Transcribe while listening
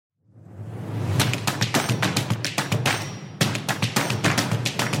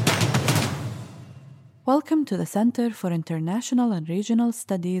Welcome to the Center for International and Regional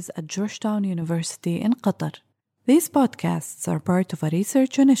Studies at Georgetown University in Qatar. These podcasts are part of a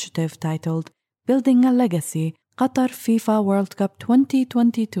research initiative titled Building a Legacy, Qatar FIFA World Cup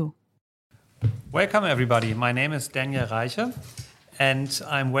 2022. Welcome everybody, my name is Daniel Reiche and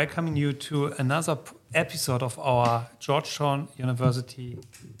I'm welcoming you to another episode of our Georgetown University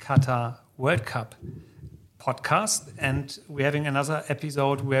Qatar World Cup podcast, and we're having another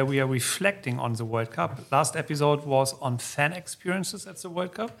episode where we are reflecting on the World Cup. Last episode was on fan experiences at the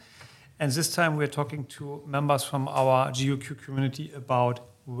World Cup, and this time we're talking to members from our GUQ community about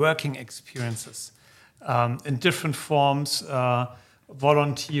working experiences in different forms,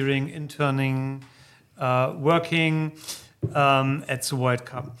 volunteering, interning, working at the World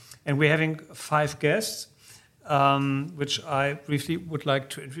Cup. And we're having 5 guests, which I briefly would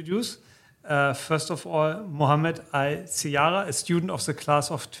like to introduce. First of all, Mohamed Al-Siyara, a student of the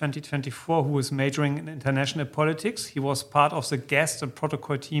class of 2024 who is majoring in international politics. He was part of the guest and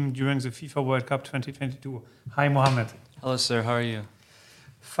protocol team during the FIFA World Cup 2022. Hi, Mohamed. Hello, sir. How are you?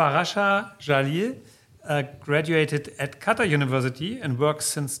 Farasha Jalil graduated at Qatar University and works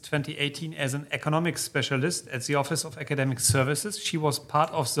since 2018 as an economics specialist at the Office of Academic Services. She was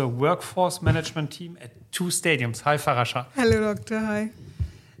part of the workforce management team at 2 stadiums. Hi, Farasha. Hello, Doctor. Hi.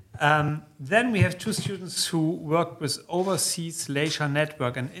 Then we have 2 students who work with Overseas Leisure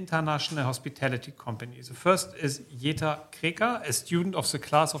Network, an international hospitality company. The first is Jeta Kreka, a student of the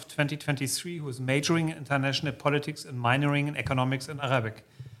class of 2023 who is majoring in international politics and minoring in economics and Arabic.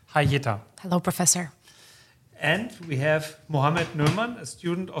 Hi, Jeta. Hello, Professor. And we have Mohamed Numan, a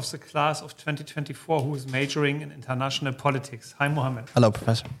student of the class of 2024 who is majoring in international politics. Hi, Mohamed. Hello,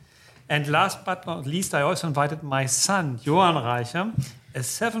 Professor. And last but not least, I also invited my son, Johan Reiche, a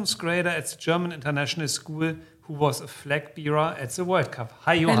 7th grader at the German International School who was a flag bearer at the World Cup.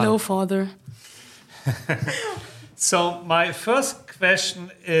 Hi, Johan. Hello, Father. So my first question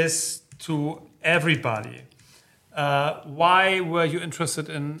is to everybody. Why were you interested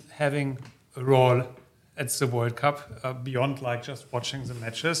in having a role at the World Cup beyond like just watching the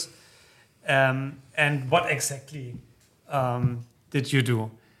matches? And what exactly did you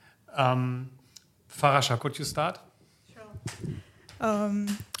do? Farasha, could you start? Sure.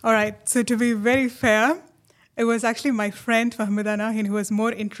 All right. So to be very fair, it was actually my friend Fahmida Nahin who was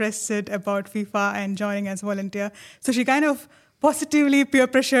more interested about FIFA and joining as volunteer. So she kind of positively peer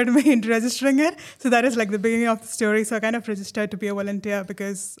pressured me into registering it. So that is like the beginning of the story. So I kind of registered to be a volunteer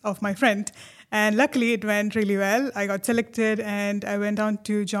because of my friend. And luckily it went really well. I got selected and I went on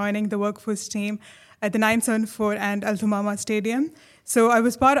to joining the workforce team at the 974 and Al Thumama Stadium. So I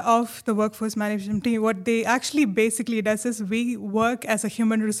was part of the workforce management team. What they actually basically does is we work as a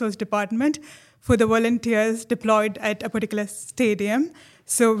human resource department for the volunteers deployed at a particular stadium.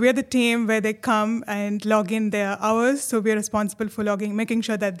 So we're the team where they come and log in their hours. So we're responsible for making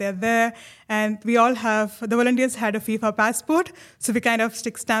sure that they're there. And we all the volunteers had a FIFA passport. So we kind of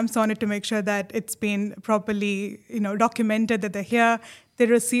stick stamps on it to make sure that it's been properly, documented that they're here. They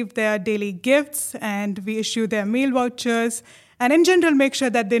receive their daily gifts and we issue their meal vouchers. And in general, make sure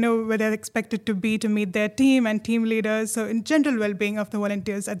that they know where they're expected to be to meet their team and team leaders. So in general well-being of the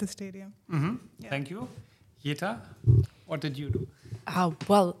volunteers at the stadium. Mm-hmm. Yeah. Thank you. Jeta, what did you do?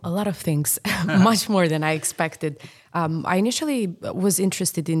 Well, a lot of things, much more than I expected. I initially was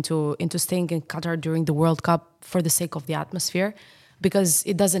interested into staying in Qatar during the World Cup for the sake of the atmosphere, because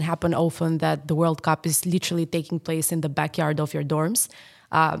it doesn't happen often that the World Cup is literally taking place in the backyard of your dorms.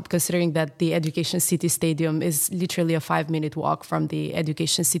 Considering that the Education City Stadium is literally a 5-minute walk from the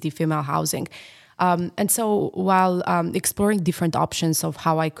Education City female housing. And so while exploring different options of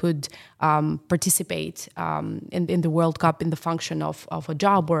how I could participate in the World Cup in the function of a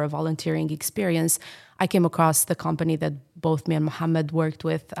job or a volunteering experience, I came across the company that both me and Mohammed worked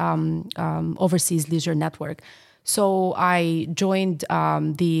with, Overseas Leisure Network. So I joined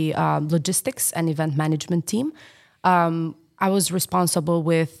the logistics and event management team. I was responsible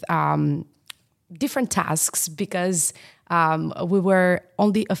with different tasks because we were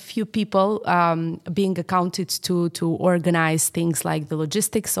only a few people being accounted to organize things like the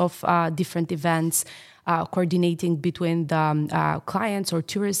logistics of different events, coordinating between the clients or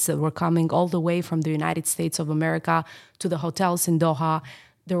tourists that were coming all the way from the United States of America to the hotels in Doha.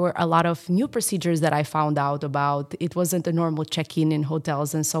 There were a lot of new procedures that I found out about. It wasn't a normal check-in in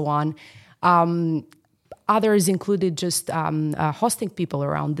hotels and so on. Others included just hosting people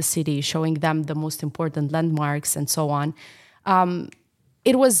around the city, showing them the most important landmarks and so on.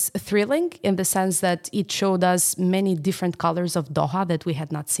 It was thrilling in the sense that it showed us many different colors of Doha that we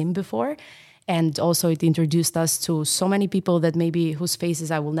had not seen before. And also it introduced us to so many people that maybe whose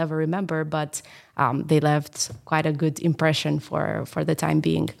faces I will never remember, but they left quite a good impression for the time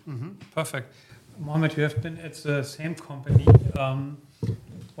being. Perfect. Mohammed, you have been at the same company.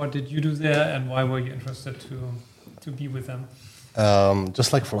 What did you do there, and why were you interested to be with them? Just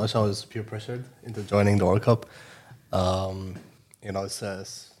like Farash, I was peer pressured into joining the World Cup.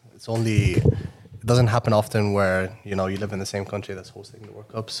 It doesn't happen often where, you live in the same country that's hosting the World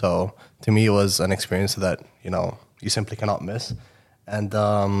Cup. So to me, it was an experience that, you simply cannot miss. And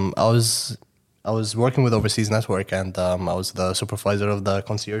I was working with Overseas Network, and I was the supervisor of the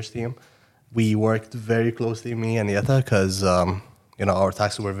concierge team. We worked very closely, me and Yeta, because, our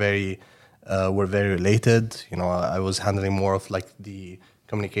tasks were very related. I was handling more of like the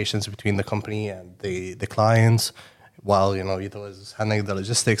communications between the company and the clients, while Yeta was handling the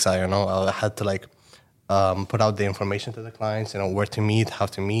logistics. I had to put out the information to the clients, where to meet, how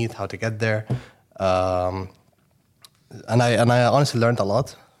to get there, and I honestly learned a lot.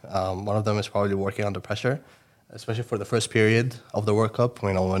 One of them is probably working under pressure, especially for the first period of the World Cup.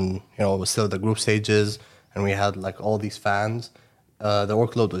 When it was still the group stages and we had all these fans. The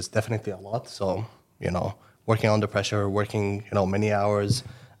workload was definitely a lot. So, working under pressure, working, many hours,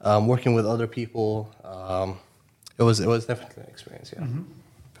 working with other people, it was definitely an experience, yeah. Mm-hmm.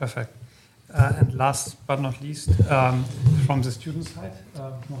 Perfect. And last but not least, from the student side,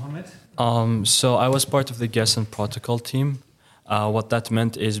 Mohammed? So I was part of the guest and protocol team. What that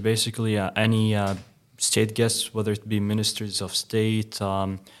meant is basically any state guests, whether it be ministers of state,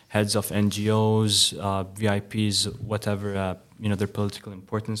 heads of NGOs, VIPs, whatever their political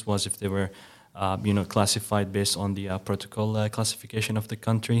importance was, if they were classified based on the protocol classification of the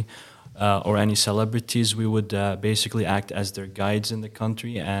country, or any celebrities, we would basically act as their guides in the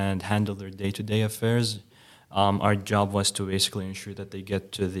country and handle their day-to-day affairs. Our job was to basically ensure that they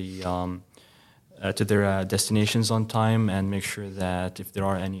get to their destinations on time and make sure that if there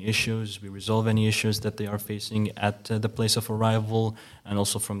are any issues, we resolve any issues that they are facing at the place of arrival and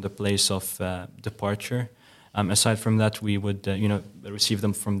also from the place of departure. Aside from that, we would receive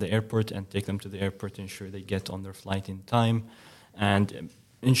them from the airport and take them to the airport to ensure they get on their flight in time and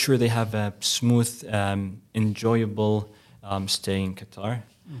ensure they have a smooth, enjoyable stay in Qatar.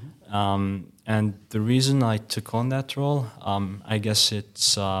 Mm-hmm. And the reason I took on that role, I guess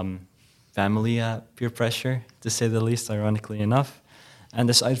it's family peer pressure, to say the least, ironically enough. And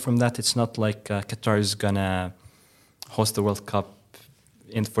aside from that, it's not like Qatar is going to host the World Cup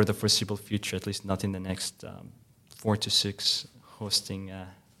for the foreseeable future, at least not in the next 4 to 6 hosting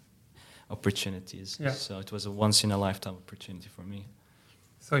opportunities. Yeah. So it was a once-in-a-lifetime opportunity for me.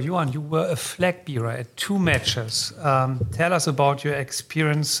 So, Johan, you were a flag bearer at 2 matches. Tell us about your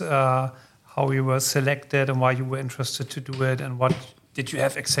experience, how you were selected and why you were interested to do it, and what did you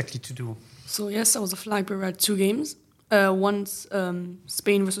have exactly to do? So, yes, I was a flag bearer at 2 games. Once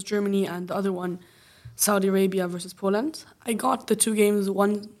Spain versus Germany, and the other one Saudi Arabia versus Poland. I got the 2 games,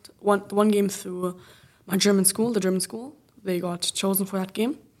 one game through my German school, the German school. They got chosen for that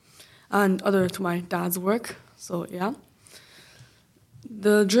game. And other to my dad's work. So, yeah.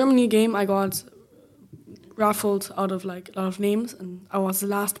 The Germany game, I got raffled out of a lot of names, and I was the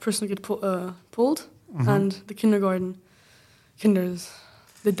last person to get pulled. Mm-hmm. And the kinders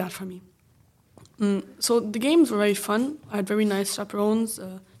did that for me. So the games were very fun. I had very nice chaperones.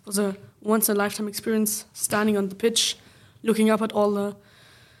 It was a once-in-a-lifetime experience, standing on the pitch, looking up at all the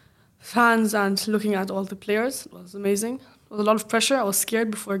fans and looking at all the players. It was amazing. There was a lot of pressure. I was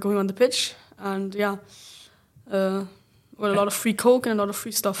scared before going on the pitch. And yeah, with a lot of free Coke and a lot of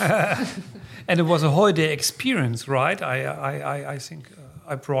free stuff. And it was a holiday experience, right? I think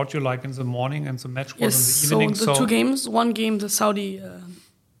I brought you in the morning and the match was in the evening. So the 2 games, one game, the Saudi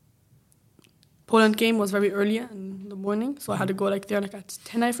Poland game was very early in the morning. So I had to go there at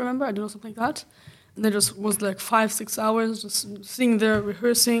 10, I remember. I don't know, something like that. And there just was 5-6 hours just sitting there,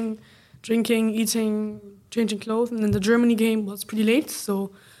 rehearsing, drinking, eating, changing clothes. And then the Germany game was pretty late.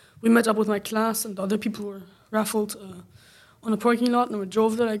 So we met up with my class and the other people were raffled on a parking lot, and we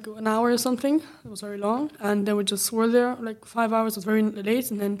drove there an hour or something. It was very long. And then we just were there 5 hours. It was very late.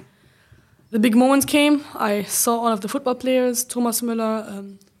 And then the big moments came. I saw all of the football players. Thomas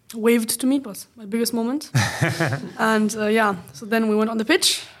Müller waved to me. It was my biggest moment. And so then we went on the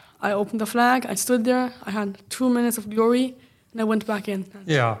pitch. I opened the flag. I stood there. I had 2 minutes of glory. And I went back in.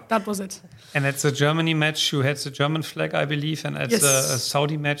 Yeah. That was it. And at the Germany match, you had the German flag, I believe. And at the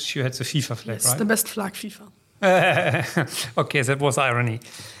Saudi match, you had the FIFA flag, right? Yes, the best flag, FIFA. Okay, that was irony.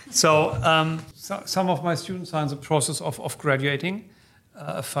 So some of my students are in the process of graduating.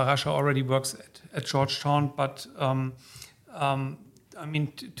 Farasha already works at Georgetown, but I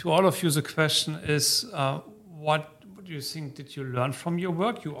mean, to all of you, the question is, what do you think did you learn from your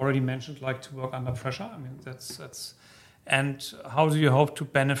work? You already mentioned like to work under pressure. I mean, that's, and how do you hope to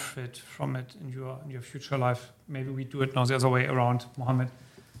benefit from it in your future life? Maybe we do it now the other way around, Mohammed.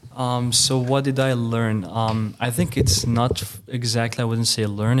 So what did I learn? I think it's not exactly, I wouldn't say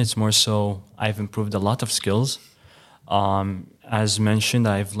learn, it's more so I've improved a lot of skills. As mentioned,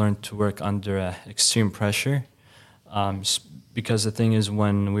 I've learned to work under extreme pressure. Because the thing is,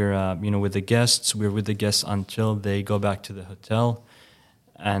 when we're with the guests, we're with the guests until they go back to the hotel.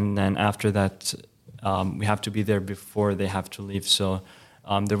 And then after that, we have to be there before they have to leave. So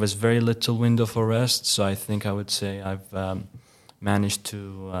there was very little window for rest. So I think I would say I've managed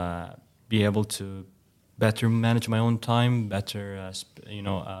to be able to better manage my own time, better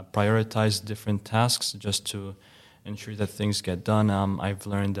prioritize different tasks just to ensure that things get done. I've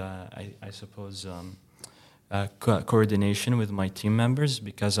learned, I suppose, coordination with my team members,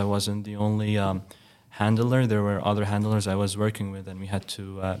 because I wasn't the only handler. There were other handlers I was working with, and we had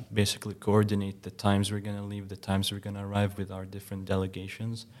to basically coordinate the times we're going to leave, the times we're going to arrive with our different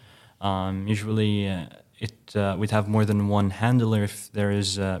delegations. Usually, we'd have more than one handler if there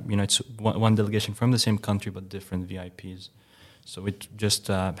is, it's one delegation from the same country but different VIPs. So we'd just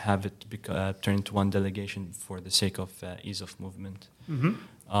have it turn into one delegation for the sake of ease of movement. Mm-hmm.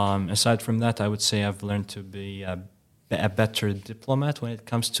 Aside from that, I would say I've learned to be a better diplomat when it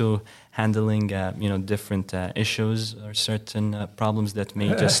comes to handling, different issues or certain problems that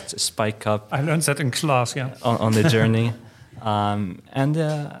may just spike up. I learned that in class, yeah. On the journey.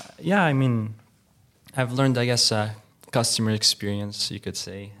 I've learned, I guess, customer experience, you could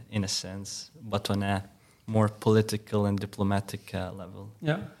say, in a sense, but on a more political and diplomatic level.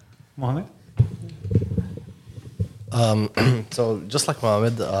 Yeah. Mohammed? So just like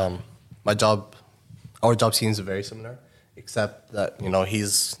Mohammed, our job seems very similar, except that,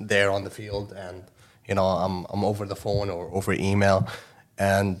 he's there on the field and, I'm over the phone or over email.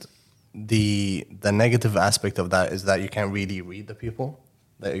 And the negative aspect of that is that you can't really read the people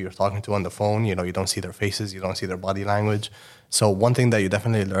that you're talking to on the phone. You don't see their faces, you don't see their body language. So one thing that you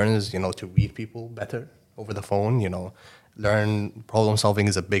definitely learn is, to read people better over the phone. Learn problem solving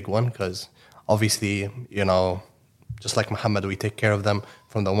is a big one, because obviously, just like Muhammad, we take care of them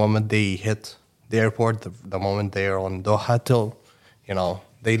from the moment they hit the airport, the moment they're on Doha till,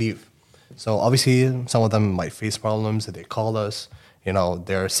 they leave. So obviously, some of them might face problems. They call us,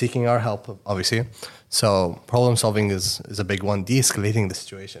 they're seeking our help, obviously. So problem solving is a big one. De-escalating the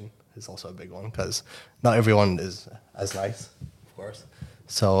situation is also a big one, because not everyone is as nice, of course.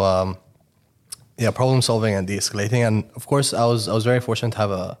 So problem solving and de-escalating. And of course, I was very fortunate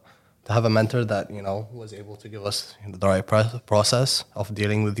to have a mentor that was able to give us the right process of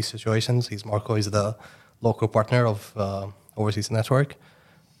dealing with these situations. Marco is the local partner of Overseas Network,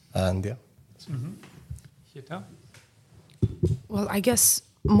 and yeah. Mm-hmm. Well, I guess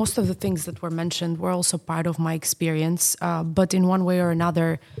most of the things that were mentioned were also part of my experience, but in one way or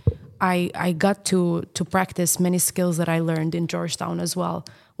another, I got to practice many skills that I learned in Georgetown as well.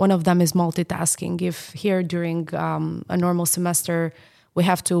 One of them is multitasking. If here during a normal semester we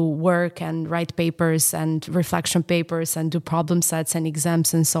have to work and write papers and reflection papers and do problem sets and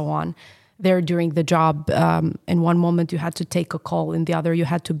exams and so on, there during the job, in one moment you had to take a call, in the other you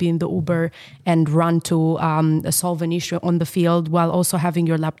had to be in the Uber and run to solve an issue on the field while also having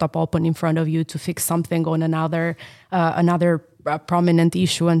your laptop open in front of you to fix something on another prominent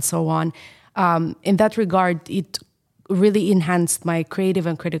issue and so on. In that regard, it really enhanced my creative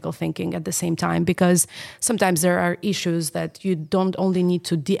and critical thinking at the same time, because sometimes there are issues that you don't only need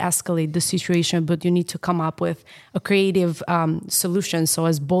to de-escalate the situation, but you need to come up with a creative solution so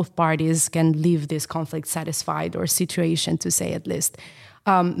as both parties can leave this conflict satisfied, or situation, to say at least.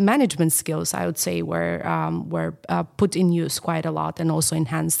 Management skills, I would say, were put in use quite a lot and also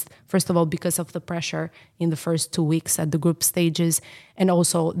enhanced, first of all, because of the pressure in the first 2 weeks at the group stages, and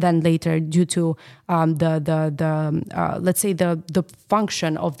also then later due to let's say the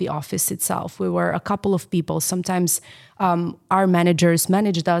function of the office itself. We were a couple of people. Sometimes our managers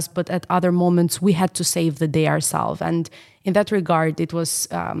managed us, but at other moments we had to save the day ourselves. And in that regard, it was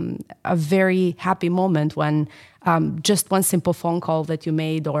a very happy moment when just one simple phone call that you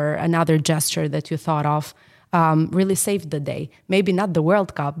made or another gesture that you thought of really saved the day. Maybe not the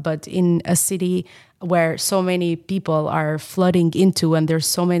World Cup, but in a city where so many people are flooding into and there's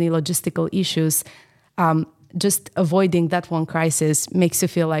so many logistical issues, just avoiding that one crisis makes you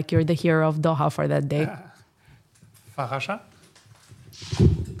feel like you're the hero of Doha for that day. Farasha?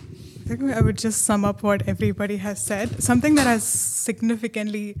 I think I would just sum up what everybody has said. Something that has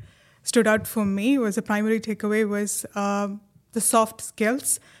significantly stood out for me was the primary takeaway was the soft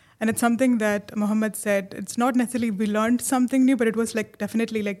skills. And it's something that Mohammed said, it's not necessarily we learned something new, but it was like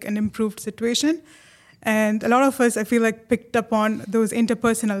definitely like an improved situation. And a lot of us, I feel like, picked up on those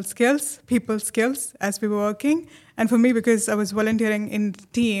interpersonal skills, people skills, as we were working. And for me, because I was volunteering in the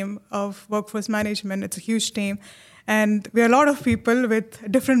team of workforce management, it's a huge team. And we are a lot of people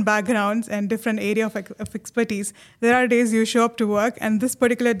with different backgrounds and different area of expertise. There are days you show up to work, and this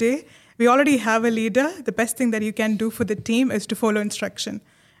particular day, we already have a leader. The best thing that you can do for the team is to follow instruction.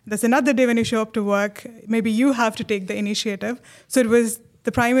 There's another day when you show up to work, maybe you have to take the initiative. So it was,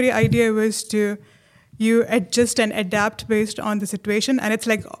 the primary idea was to you adjust and adapt based on the situation. And it's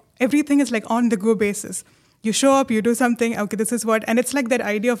like, everything is like on the go basis. You show up, you do something, okay, this is what, and it's like that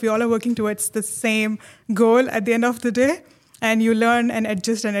idea of you all are working towards the same goal at the end of the day. And you learn and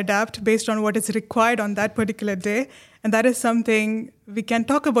adjust and adapt based on what is required on that particular day. And that is something we can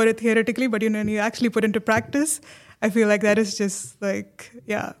talk about it theoretically, but when you actually put into practice, I feel like that is just like,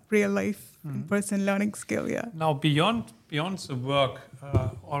 real life, in-person learning skill, Now, beyond the work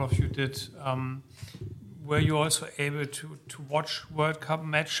all of you did, were you also able to watch World Cup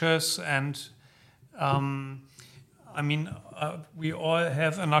matches? And we all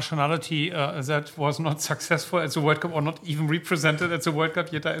have a nationality that was not successful at the World Cup or not even represented at the World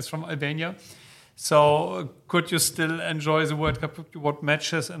Cup. Jetta is from Albania. So could you still enjoy the World Cup? Could you watch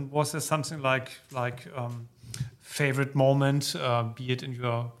matches? And was there something like favorite moment, be it in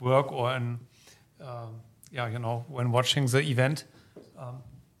your work or in, when watching the event?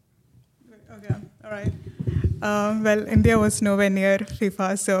 Okay, all right. Well, India was nowhere near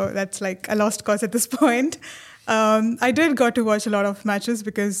FIFA, so that's like a lost cause at this point. I did got to watch a lot of matches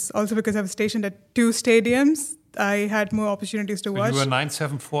because I was stationed at 2 stadiums. I had more opportunities to watch. You were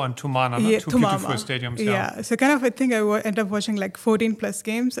 974 and Tumama, two Tumama. beautiful stadiums. Yeah, so kind of I think I ended up watching like 14 plus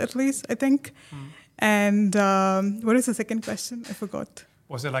games at least, I think. And what is the second question? I forgot.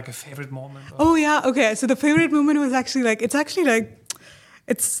 Was there like a favorite moment? Oh, yeah. Okay. So the favorite moment was actually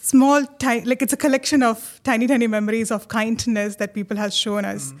it's small, like it's a collection of tiny, tiny memories of kindness that people have shown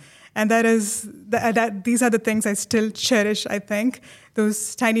us. And these are the things I still cherish, I think,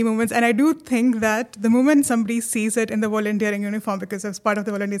 those tiny moments. And I do think that the moment somebody sees it in the volunteering uniform, because I was part of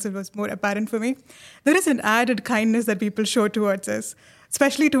the volunteers, it was more apparent for me, there is an added kindness that people show towards us.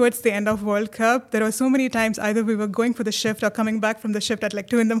 Especially towards the end of World Cup, there were so many times either we were going for the shift or coming back from the shift at like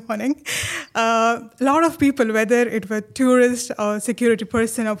 2 a.m. A lot of people, whether it were tourists or security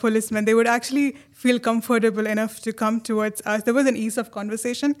person or policemen, they would actually feel comfortable enough to come towards us. There was an ease of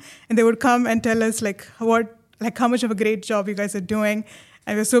conversation, and they would come and tell us how much of a great job you guys are doing,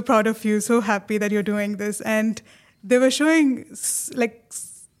 and we're so proud of you, so happy that you're doing this. And they were showing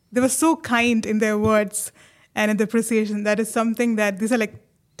they were so kind in their words. And in the appreciation, that is something that these are like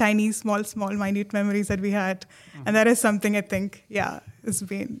tiny, small, minute memories that we had. And that is something I think, it's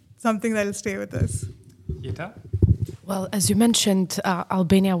been something that will stay with us. Jetta? Well, as you mentioned,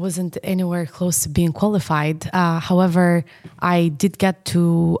 Albania wasn't anywhere close to being qualified. However, I did get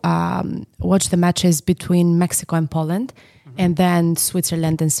to watch the matches between Mexico and Poland, and then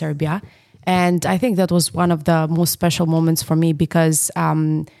Switzerland and Serbia. And I think that was one of the most special moments for me because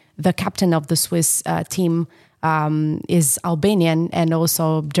the captain of the Swiss team is Albanian, and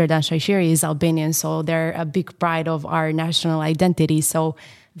also Xherdan Shaqiri is Albanian. So they're a big pride of our national identity. So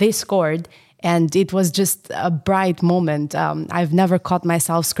they scored, and it was just a bright moment. I've never caught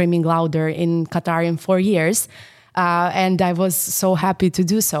myself screaming louder in Qatar in 4 years. And I was so happy to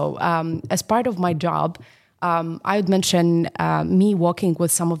do so. As part of my job, I would mention me walking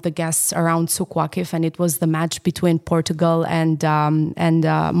with some of the guests around Souk Waqif, and it was the match between Portugal and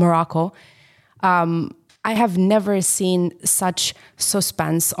Morocco. I have never seen such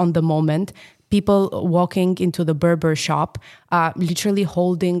suspense on the moment. People walking into the Berber shop, literally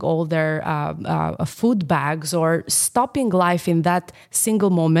holding all their food bags or stopping life in that single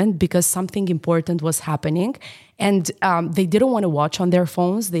moment because something important was happening. And they didn't want to watch on their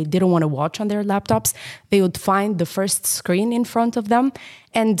phones. They didn't want to watch on their laptops. They would find the first screen in front of them.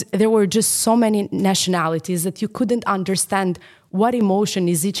 And there were just so many nationalities that you couldn't understand what emotion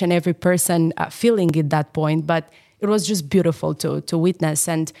is each and every person feeling at that point. But it was just beautiful to witness.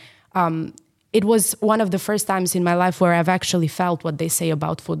 And it was one of the first times in my life where I've actually felt what they say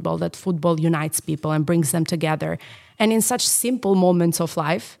about football, that football unites people and brings them together. And in such simple moments of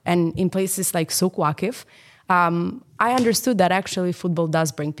life, and in places like Souk Waqif, I understood that actually football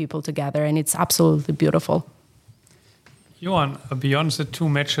does bring people together, and it's absolutely beautiful. Johan, beyond the 2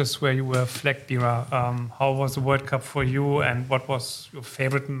 matches where you were flag bearer, how was the World Cup for you, and what was your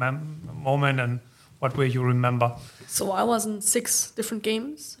favorite moment, and what will you remember? So I was in 6 different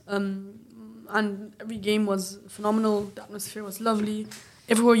games. And every game was phenomenal. The atmosphere was lovely.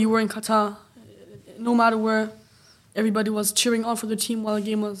 Everywhere you were in Qatar, no matter where, everybody was cheering on for the team while the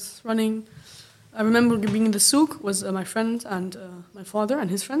game was running. I remember being in the souk was my friend and my father and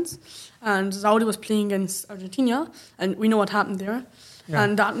his friends. And Saudi was playing against Argentina, and we know what happened there. Yeah.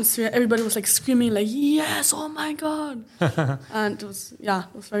 And the atmosphere, everybody was like screaming like, yes, oh my God. And it was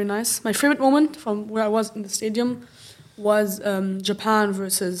very nice. My favorite moment from where I was in the stadium was Japan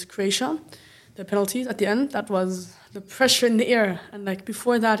versus Croatia. The penalties at the end, that was the pressure in the air. And like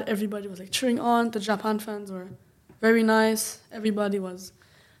before that, everybody was like cheering on. The Japan fans were very nice. Everybody was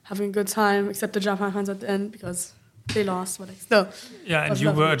having a good time, except the Japan fans at the end because they lost. But like, still, Yeah, and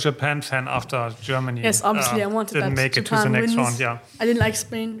you were a Japan fan after Germany. Yes, obviously, I wanted didn't that make it Japan to the next wins. round. Yeah, I didn't like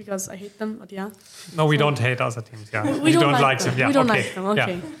Spain because I hate them, but yeah. no, we don't hate other teams. Yeah, We don't like them. them. Yeah, We don't okay. like them,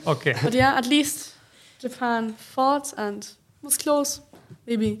 okay. Yeah. Okay. But yeah, at least Japan fought and was close.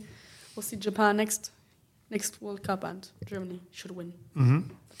 Maybe we'll see Japan next World Cup and Germany should win.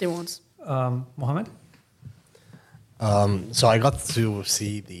 But they won't. Mohammed? So I got to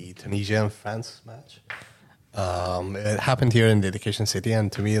see the Tunisia and France match. It happened here in the Education City,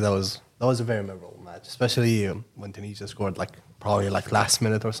 and to me that was a very memorable match, especially when Tunisia scored probably last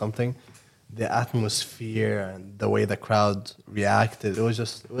minute or something. The atmosphere and the way the crowd reacted,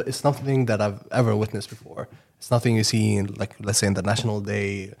 it's nothing that I've ever witnessed before. It's nothing you see in, let's say in the National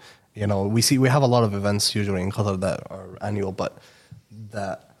Day. We have a lot of events usually in Qatar that are annual, but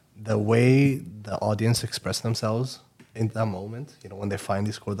the way the audience expressed themselves in that moment, when they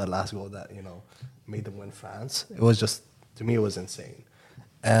finally scored that last goal that made them win France, it was just, to me, it was insane.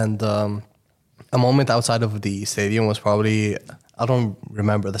 And a moment outside of the stadium was probably, I don't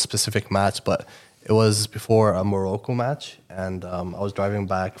remember the specific match, but it was before a Morocco match, and I was driving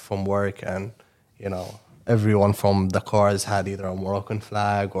back from work, and everyone from the cars had either a Moroccan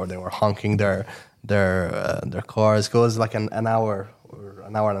flag or they were honking their cars. It was like an hour or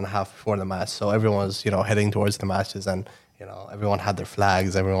an hour and a half before the match, so everyone was heading towards the matches, and everyone had their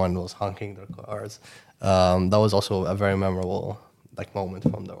flags, everyone was honking their cars. That was also a very memorable moment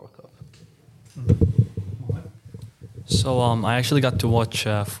from the World Cup. So I actually got to watch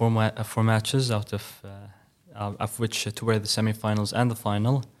four matches out of which two were the semifinals and the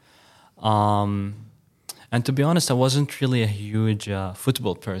final. And to be honest, I wasn't really a huge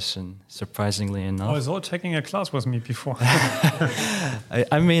football person, surprisingly enough. I was all taking a class with me before.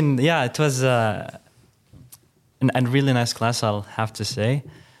 I mean, yeah, it was a really nice class, I'll have to say.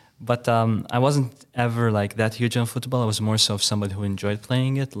 But I wasn't ever that huge on football. I was more so somebody who enjoyed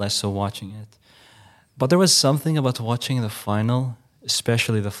playing it, less so watching it. But there was something about watching the final,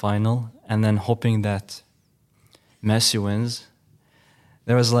 especially the final, and then hoping that Messi wins.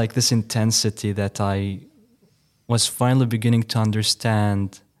 There was this intensity that I was finally beginning to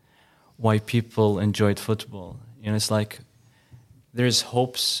understand why people enjoyed football. It's there's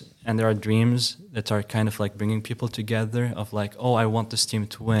hopes and there are dreams that are kind of bringing people together of oh, I want this team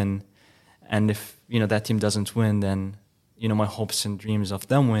to win. And if, that team doesn't win, then, my hopes and dreams of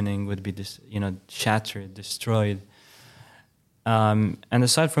them winning would be shattered, destroyed. And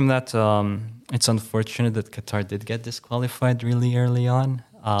aside from that, it's unfortunate that Qatar did get disqualified really early on.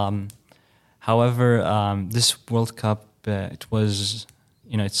 However, this World Cup, it was,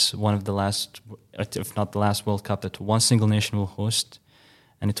 it's one of the last, if not the last World Cup that one single nation will host,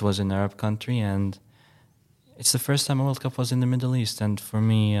 and it was an Arab country, and it's the first time a World Cup was in the Middle East, and for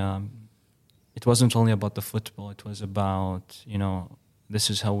me, it wasn't only about the football, it was about, this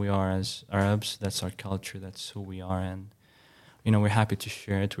is how we are as Arabs, that's our culture, that's who we are, and, we're happy to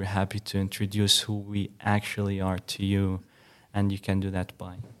share it, we're happy to introduce who we actually are to you, and you can do that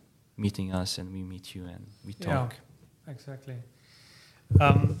by meeting us, and we meet you, and we talk. Yeah, exactly.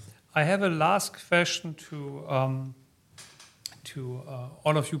 I have a last question to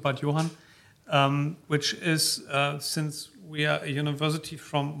all of you but Johan, which is since we are a university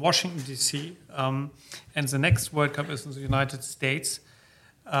from Washington, D.C., and the next World Cup is in the United States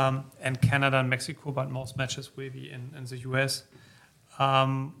and Canada and Mexico, but most matches will be in the U.S.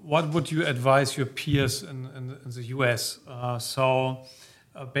 What would you advise your peers in the U.S.?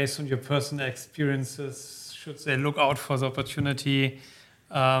 Based on your personal experiences, should they look out for the opportunity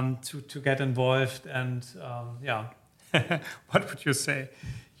to get involved? And what would you say,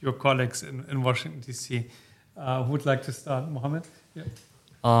 your colleagues in Washington, D.C.? Who would like to start? Mohammed?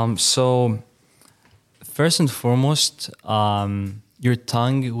 Yeah. So, first and foremost, your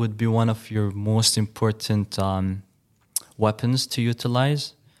tongue would be one of your most important weapons to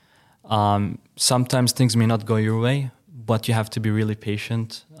utilize. Sometimes things may not go your way, but you have to be really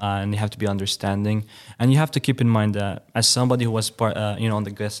patient and you have to be understanding. And you have to keep in mind that as somebody who was part, on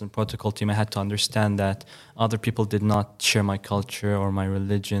the guest and protocol team, I had to understand that other people did not share my culture or my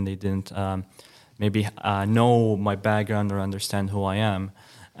religion. They didn't maybe know my background or understand who I am.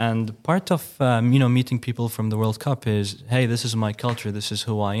 And part of meeting people from the World Cup is, hey, this is my culture, this is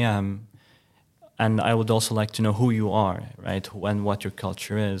who I am, and I would also like to know who you are, right, and what your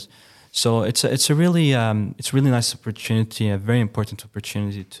culture is. So it's a really nice opportunity, a very important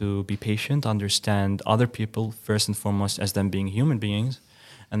opportunity to be patient, understand other people first and foremost as them being human beings,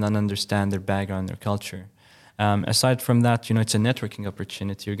 and then understand their background, their culture. Aside from that, it's a networking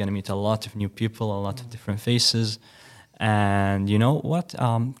opportunity. You're going to meet a lot of new people, a lot of different faces. And you know what?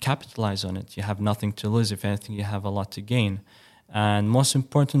 Capitalize on it. You have nothing to lose. If anything, you have a lot to gain. And most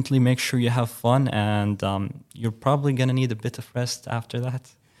importantly, make sure you have fun. And you're probably going to need a bit of rest after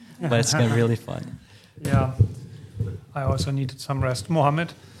that. But it's going to be really fun. Yeah. I also needed some rest.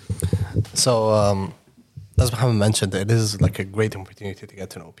 Mohammed? So, as Mohammed mentioned, it is like a great opportunity to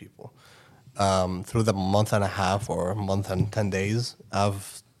get to know people. Through the month and a half or month and 10 days,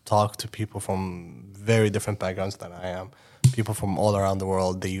 I've talked to people from very different backgrounds than I am. People from all around the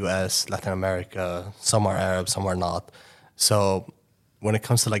world, the US, Latin America, some are Arab, some are not. So when it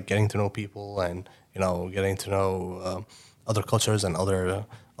comes to like getting to know people and, getting to know other cultures and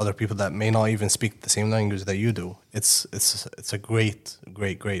other people that may not even speak the same language that you do, it's a great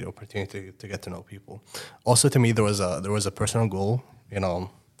opportunity to get to know people. Also, to me, there was a personal goal.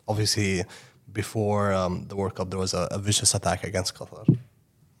 Obviously, before the World Cup, there was a vicious attack against Qatar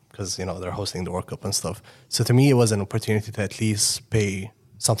because they're hosting the World Cup and stuff. So to me, it was an opportunity to at least pay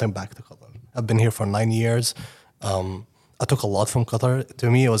something back to Qatar. I've been here for 9 years. I took a lot from Qatar. To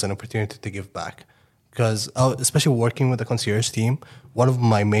me, it was an opportunity to give back. Because especially working with the concierge team, one of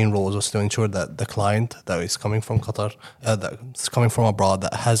my main roles was to ensure that the client that is coming from Qatar, that's coming from abroad,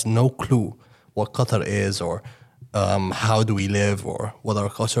 that has no clue what Qatar is or how do we live or what our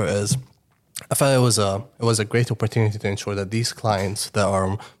culture is. I felt it was a great opportunity to ensure that these clients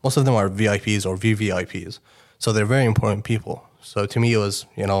most of them are VIPs or VVIPs, so they're very important people. So to me, it was,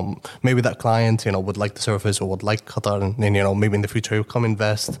 maybe that client, would like the service or would like Qatar, and then, maybe in the future he would come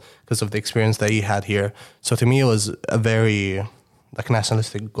invest because of the experience that he had here. So to me, it was a very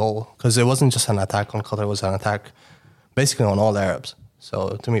nationalistic goal because it wasn't just an attack on Qatar; it was an attack basically on all Arabs.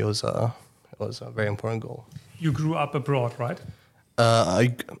 So to me, it was a very important goal. You grew up abroad, right?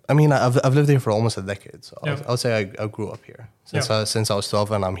 I've lived here for almost a decade, so yeah. I would say I grew up here since I was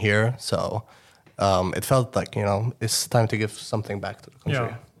 12 and I'm here. So it felt like it's time to give something back to the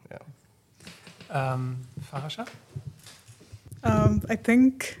country. Yeah. Farasha? I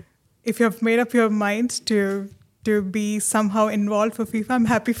think if you have made up your mind to be somehow involved for FIFA, I'm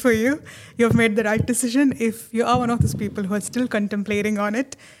happy for you. You have made the right decision. If you are one of those people who are still contemplating on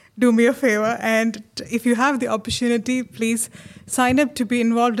it, do me a favor, and if you have the opportunity, please sign up to be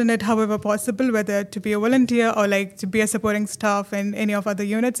involved in it however possible, whether to be a volunteer or to be a supporting staff in any of other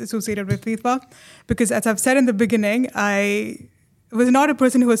units associated with FIFA. Because as I've said in the beginning, I was not a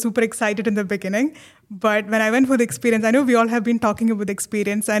person who was super excited in the beginning, but when I went for the experience, I know we all have been talking about the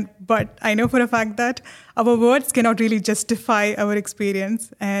experience, but I know for a fact that our words cannot really justify our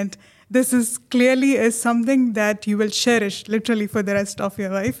experience, and this is clearly something that you will cherish literally for the rest of your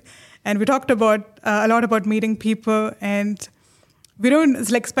life. And we talked about a lot about meeting people, and we don't,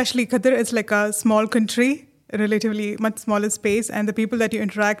 especially Qatar is like a small country, relatively much smaller space, and the people that you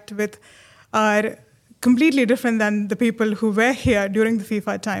interact with are completely different than the people who were here during the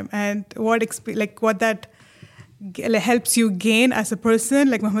FIFA time. And what that helps you gain as a person,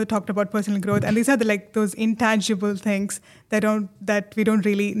 like Mohammed talked about personal growth, and these are those intangible things that we don't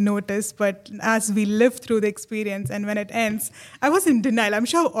really notice, but as we live through the experience and when it ends, I was in denial. I'm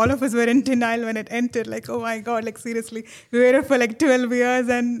sure all of us were in denial when it ended, oh my God, seriously, we waited for 12 years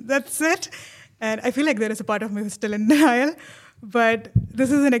and that's it. And I feel like there is a part of me who's still in denial, but this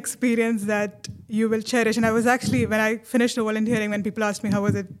is an experience that you will cherish. And I was actually, when I finished the volunteering, when people asked me how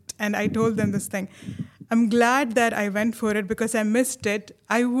was it, and I told them this thing, I'm glad that I went for it because I missed it.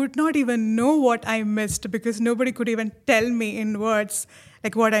 I would not even know what I missed because nobody could even tell me in words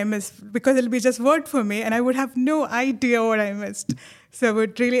what I missed, because it'll be just word for me and I would have no idea what I missed. So I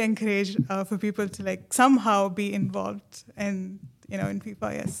would really encourage for people to somehow be involved in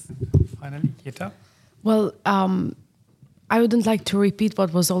FIFA, yes. Finally, Yeta? Well, I wouldn't like to repeat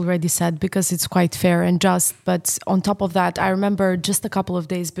what was already said because it's quite fair and just. But on top of that, I remember just a couple of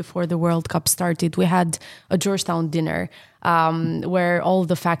days before the World Cup started, we had a Georgetown dinner where all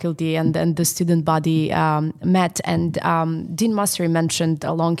the faculty and the student body met. And Dean Masri mentioned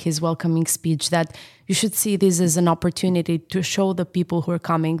along his welcoming speech that you should see this as an opportunity to show the people who are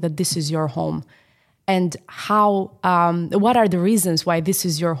coming that this is your home. And what are the reasons why this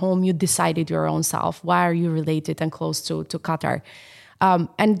is your home? You decided your own self. Why are you related and close to Qatar?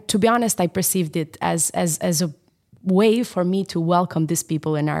 And to be honest, I perceived it as a way for me to welcome these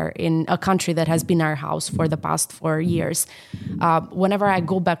people in a country that has been our house for the past 4 years. Whenever I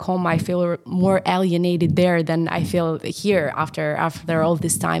go back home, I feel more alienated there than I feel here after all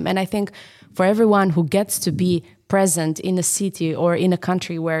this time. And I think for everyone who gets to be present in a city or in a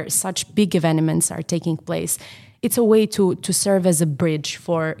country where such big events are taking place, it's a way to serve as a bridge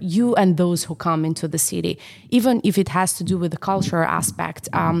for you and those who come into the city, even if it has to do with the cultural aspect,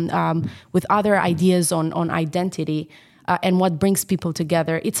 with other ideas on identity and what brings people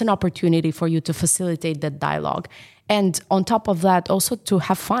together. It's an opportunity for you to facilitate that dialogue. And on top of that, also to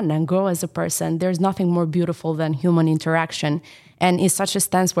have fun and grow as a person. There's nothing more beautiful than human interaction. And in such a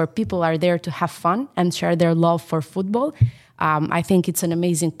stance where people are there to have fun and share their love for football, I think it's an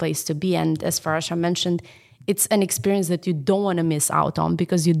amazing place to be. And as Farasha mentioned, it's an experience that you don't want to miss out on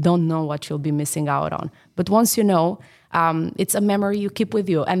because you don't know what you'll be missing out on. But once you know, it's a memory you keep with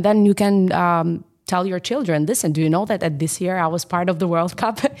you. And then you can tell your children, listen, do you know that at this year I was part of the World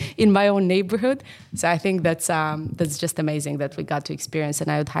Cup in my own neighborhood? So I think that's just amazing that we got to experience, and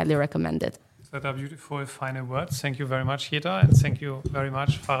I would highly recommend it. That are beautiful final words. Thank you very much, Heda, and thank you very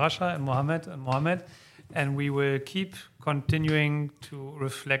much, Farasha and Mohammed. And we will keep continuing to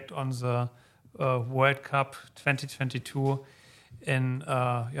reflect on the World Cup 2022 in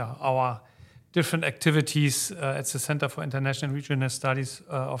our different activities at the Center for International and Regional Studies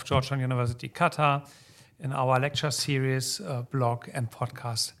of Georgetown University, Qatar, in our lecture series, blog, and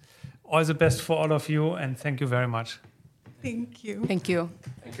podcast. All the best for all of you, and thank you very much. Thank you. Thank you.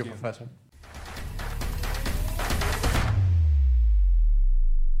 Thank you, Professor.